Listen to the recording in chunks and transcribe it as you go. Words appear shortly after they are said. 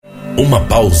Uma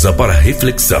pausa para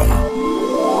reflexão.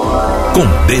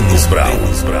 Com Denis Brau.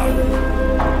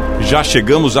 Já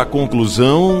chegamos à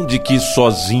conclusão de que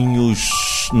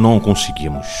sozinhos não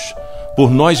conseguimos. Por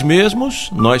nós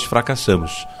mesmos, nós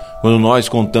fracassamos. Quando nós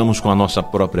contamos com a nossa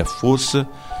própria força,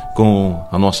 com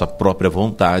a nossa própria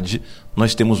vontade,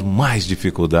 nós temos mais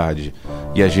dificuldade.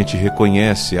 E a gente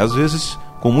reconhece, às vezes,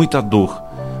 com muita dor.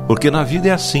 Porque na vida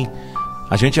é assim.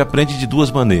 A gente aprende de duas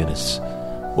maneiras.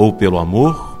 Ou pelo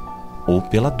amor, ou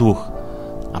pela dor.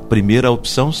 A primeira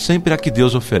opção sempre é a que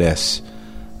Deus oferece.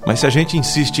 Mas se a gente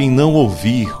insiste em não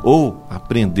ouvir ou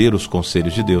aprender os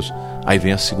conselhos de Deus, aí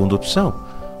vem a segunda opção.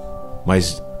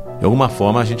 Mas, de alguma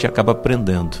forma, a gente acaba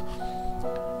aprendendo.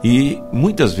 E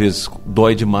muitas vezes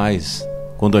dói demais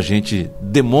quando a gente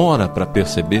demora para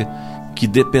perceber que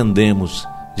dependemos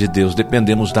de Deus,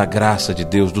 dependemos da graça de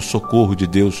Deus, do socorro de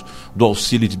Deus, do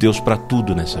auxílio de Deus para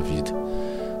tudo nessa vida.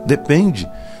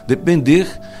 Depender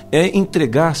é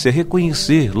entregar-se, é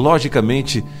reconhecer.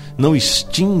 Logicamente, não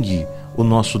extingue o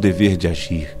nosso dever de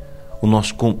agir, o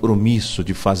nosso compromisso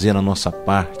de fazer a nossa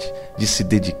parte, de se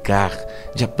dedicar,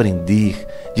 de aprender,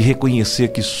 de reconhecer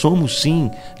que somos sim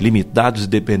limitados e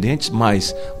dependentes,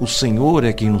 mas o Senhor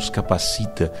é quem nos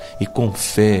capacita, e com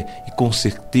fé e com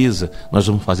certeza nós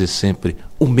vamos fazer sempre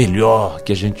o melhor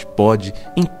que a gente pode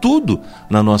em tudo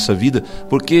na nossa vida,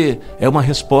 porque é uma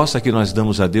resposta que nós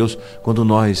damos a Deus quando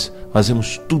nós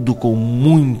fazemos tudo com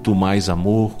muito mais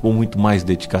amor, com muito mais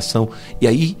dedicação, e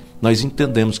aí nós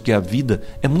entendemos que a vida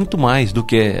é muito mais do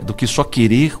que só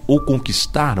querer ou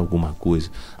conquistar alguma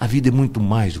coisa. A vida é muito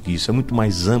mais do que isso, é muito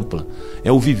mais ampla.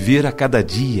 É o viver a cada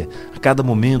dia, a cada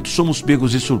momento. Somos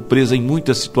pegos de surpresa em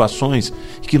muitas situações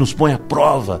que nos põem à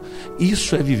prova.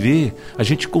 Isso é viver. A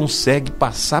gente consegue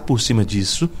passar por cima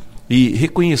disso e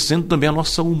reconhecendo também a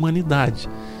nossa humanidade,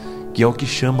 que é o que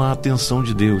chama a atenção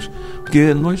de Deus.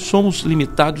 Porque nós somos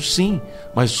limitados sim,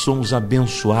 mas somos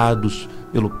abençoados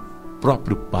pelo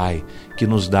próprio Pai, que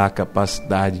nos dá a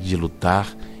capacidade de lutar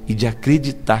e de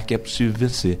acreditar que é possível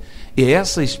vencer. E é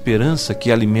essa esperança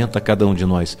que alimenta cada um de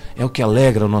nós, é o que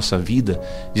alegra a nossa vida,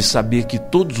 de saber que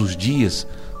todos os dias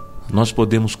nós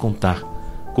podemos contar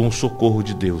com o socorro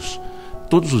de Deus.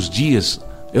 Todos os dias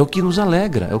é o que nos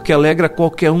alegra, é o que alegra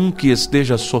qualquer um que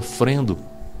esteja sofrendo.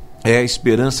 É a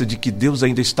esperança de que Deus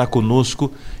ainda está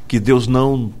conosco, que Deus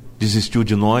não desistiu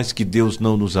de nós, que Deus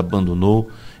não nos abandonou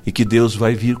e que Deus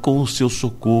vai vir com o seu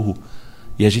socorro.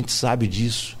 E a gente sabe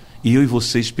disso, e eu e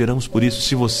você esperamos por isso.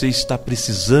 Se você está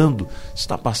precisando,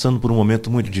 está passando por um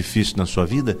momento muito difícil na sua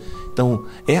vida, então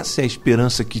essa é a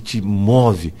esperança que te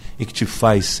move e que te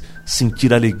faz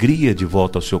sentir alegria de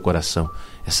volta ao seu coração.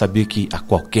 É saber que a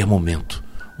qualquer momento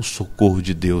o socorro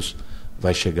de Deus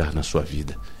vai chegar na sua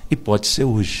vida. E pode ser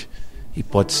hoje, e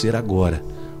pode ser agora.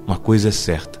 Uma coisa é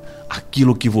certa: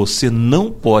 aquilo que você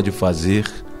não pode fazer,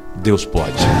 Deus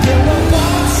pode.